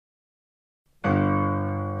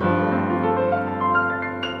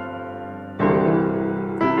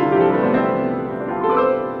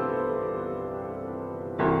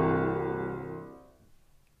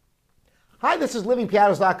Hi, this is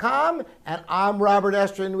livingpianos.com, and I'm Robert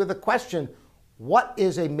Estrin with a question. What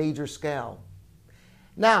is a major scale?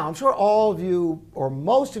 Now, I'm sure all of you, or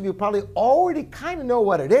most of you, probably already kind of know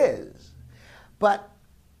what it is. But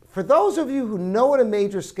for those of you who know what a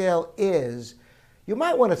major scale is, you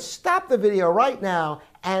might want to stop the video right now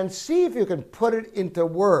and see if you can put it into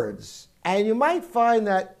words. And you might find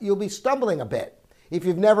that you'll be stumbling a bit if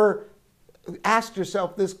you've never asked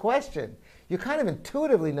yourself this question. You kind of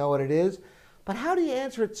intuitively know what it is, but how do you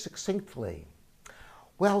answer it succinctly?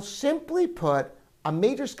 Well, simply put, a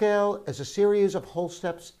major scale is a series of whole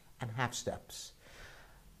steps and half steps.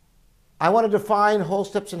 I want to define whole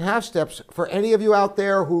steps and half steps for any of you out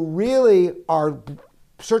there who really are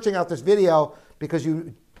searching out this video because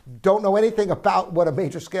you don't know anything about what a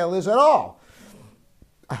major scale is at all.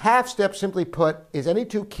 A half step, simply put, is any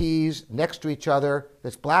two keys next to each other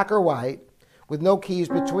that's black or white with no keys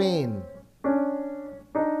between.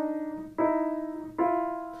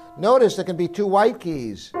 Notice there can be two white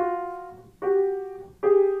keys.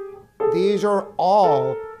 These are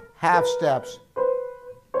all half steps.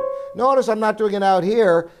 Notice I'm not doing it out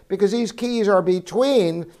here because these keys are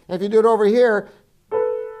between. If you do it over here,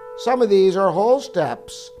 some of these are whole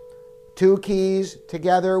steps. Two keys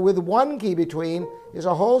together with one key between is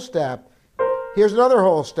a whole step. Here's another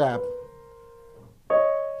whole step.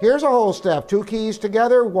 Here's a whole step. Two keys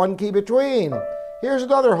together, one key between. Here's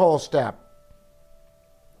another whole step.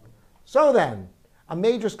 So then, a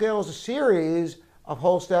major scale is a series of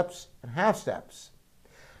whole steps and half steps.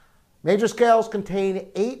 Major scales contain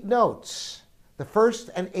 8 notes. The first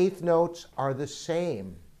and 8th notes are the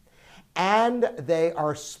same, and they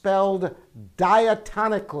are spelled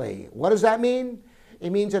diatonically. What does that mean? It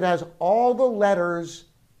means it has all the letters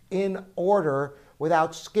in order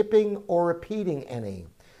without skipping or repeating any.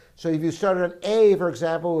 So if you started on A, for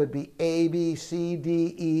example, it would be A, B, C,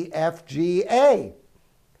 D, E, F, G, A.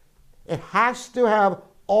 It has to have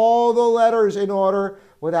all the letters in order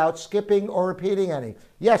without skipping or repeating any.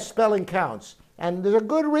 Yes, spelling counts, and there's a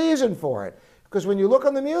good reason for it, because when you look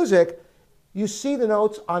on the music, you see the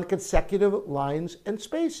notes on consecutive lines and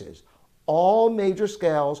spaces. All major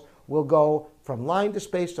scales will go from line to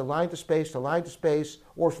space to line to space to line to space,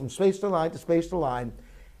 or from space to line to space to line,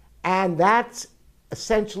 and that's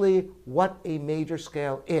essentially what a major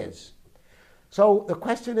scale is. So the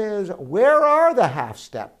question is, where are the half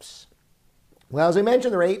steps? Well, as I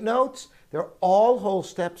mentioned, there are 8 notes. They're all whole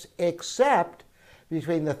steps except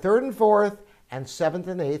between the 3rd and 4th and 7th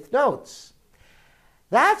and 8th notes.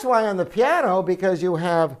 That's why on the piano, because you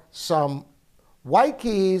have some white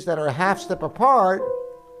keys that are a half step apart,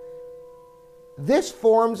 this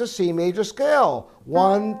forms a C major scale.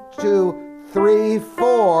 1, 2, 3,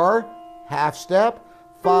 4, half step,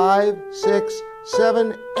 5, 6,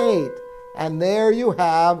 7, 8. And there you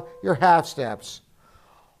have your half steps.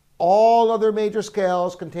 All other major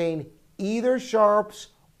scales contain either sharps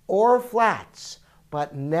or flats,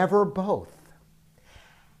 but never both.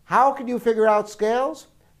 How can you figure out scales?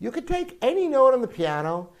 You could take any note on the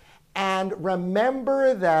piano and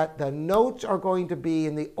remember that the notes are going to be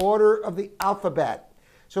in the order of the alphabet.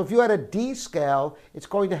 So if you had a D scale, it's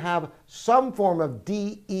going to have some form of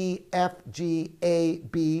D, E, F, G, A,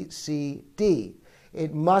 B, C, D.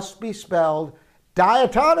 It must be spelled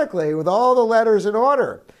diatonically with all the letters in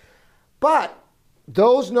order. But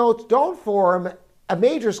those notes don't form a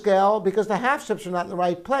major scale because the half steps are not in the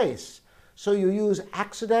right place. So you use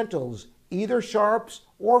accidentals, either sharps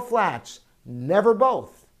or flats, never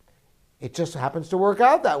both. It just happens to work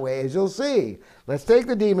out that way, as you'll see. Let's take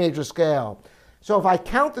the D major scale. So if I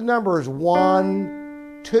count the numbers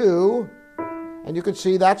 1, 2, and you can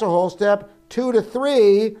see that's a whole step, 2 to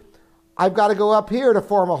 3, I've got to go up here to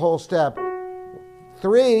form a whole step.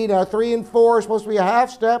 3, now 3 and 4 are supposed to be a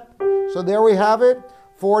half step. So there we have it.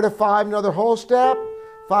 4 to 5, another whole step.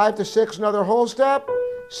 5 to 6, another whole step.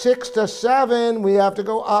 6 to 7, we have to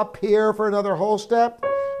go up here for another whole step.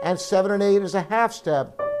 And 7 and 8 is a half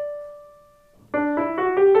step.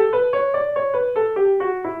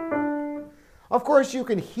 Of course, you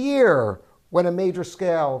can hear when a major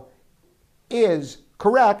scale is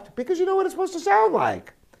correct because you know what it's supposed to sound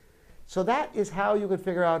like. So that is how you can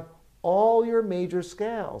figure out all your major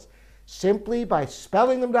scales, simply by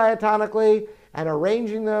spelling them diatonically and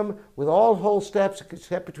arranging them with all whole steps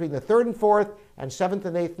except between the 3rd and 4th and 7th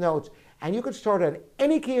and 8th notes. And you can start on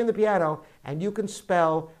any key in the piano and you can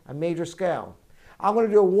spell a major scale. I'm going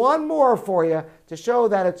to do one more for you to show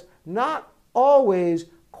that it's not always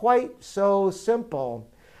quite so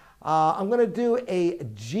simple. I'm going to do a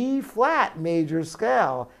G flat major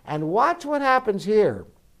scale, and watch what happens here.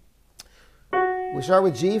 We start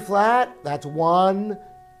with G flat. That's 1,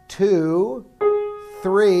 2,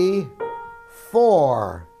 3,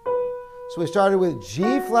 4. So we started with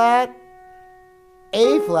G flat,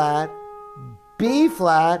 A flat, B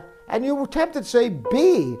flat, and you were tempted to say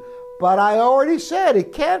B, but I already said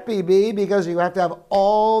it can't be B because you have to have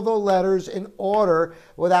all the letters in order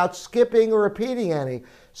without skipping or repeating any.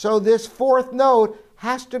 So this fourth note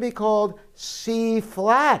has to be called C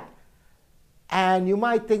flat. And you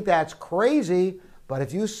might think that's crazy, but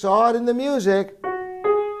if you saw it in the music,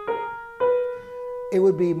 it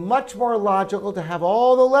would be much more logical to have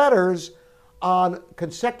all the letters on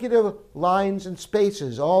consecutive lines and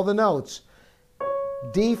spaces, all the notes.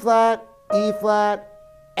 D flat, E flat,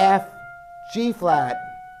 F, G flat.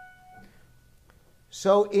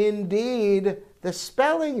 So indeed, the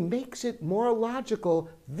spelling makes it more logical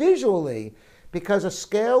visually because a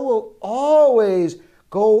scale will always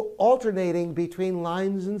go alternating between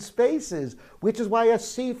lines and spaces, which is why a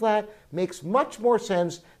C flat makes much more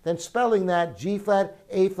sense than spelling that G flat,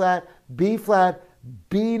 A flat, B flat,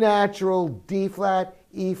 B natural, D flat,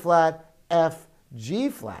 E flat, F, G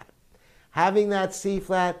flat. Having that C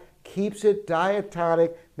flat keeps it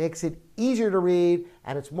diatonic, makes it easier to read,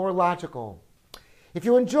 and it's more logical. If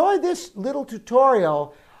you enjoyed this little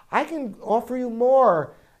tutorial, I can offer you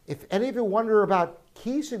more. If any of you wonder about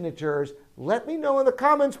key signatures, let me know in the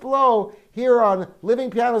comments below here on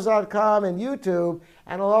livingpianos.com and YouTube,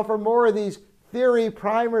 and I'll offer more of these theory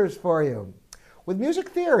primers for you. With music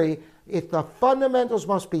theory, the fundamentals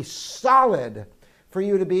must be solid for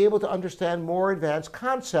you to be able to understand more advanced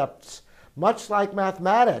concepts, much like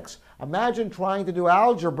mathematics. Imagine trying to do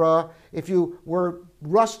algebra if you were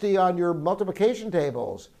rusty on your multiplication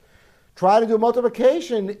tables. Try to do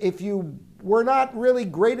multiplication if you were not really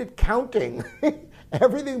great at counting.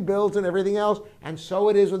 Everything builds in everything else, and so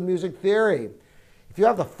it is with music theory. If you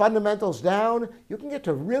have the fundamentals down, you can get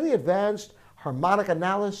to really advanced harmonic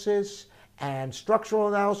analysis and structural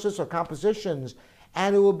analysis of compositions,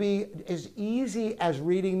 and it will be as easy as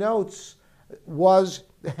reading notes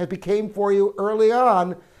it became for you early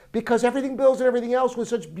on, because everything builds in everything else with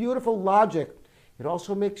such beautiful logic. It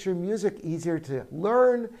also makes your music easier to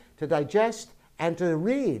learn, to digest, and to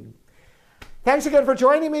read. Thanks again for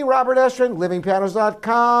joining me, Robert Estrin,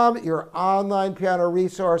 livingpianos.com, your online piano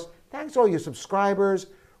resource. Thanks to all you subscribers,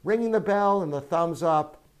 ringing the bell and the thumbs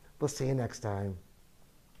up. We'll see you next time.